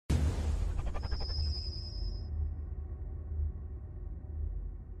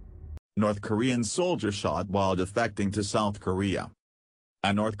North Korean soldier shot while defecting to South Korea.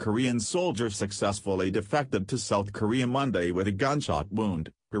 A North Korean soldier successfully defected to South Korea Monday with a gunshot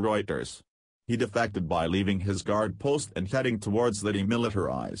wound, per Reuters. He defected by leaving his guard post and heading towards the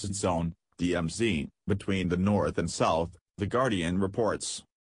Demilitarized Zone, DMZ, between the North and South, The Guardian reports.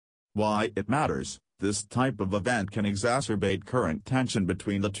 Why it matters: this type of event can exacerbate current tension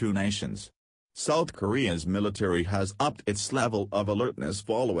between the two nations. South Korea's military has upped its level of alertness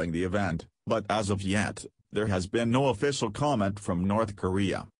following the event, but as of yet, there has been no official comment from North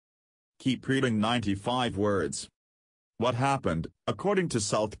Korea. Keep reading 95 words. What happened? According to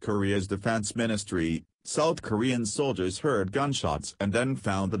South Korea's defense ministry, South Korean soldiers heard gunshots and then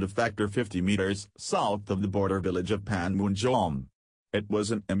found the defector 50 meters south of the border village of Panmunjom. It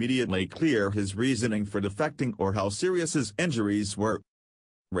wasn't immediately clear his reasoning for defecting or how serious his injuries were.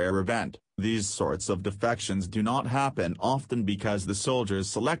 Rare event, these sorts of defections do not happen often because the soldiers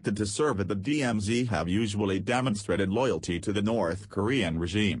selected to serve at the DMZ have usually demonstrated loyalty to the North Korean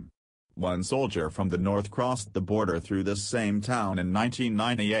regime. One soldier from the north crossed the border through this same town in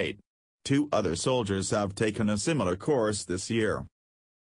 1998. 2 other soldiers have taken a similar course this year.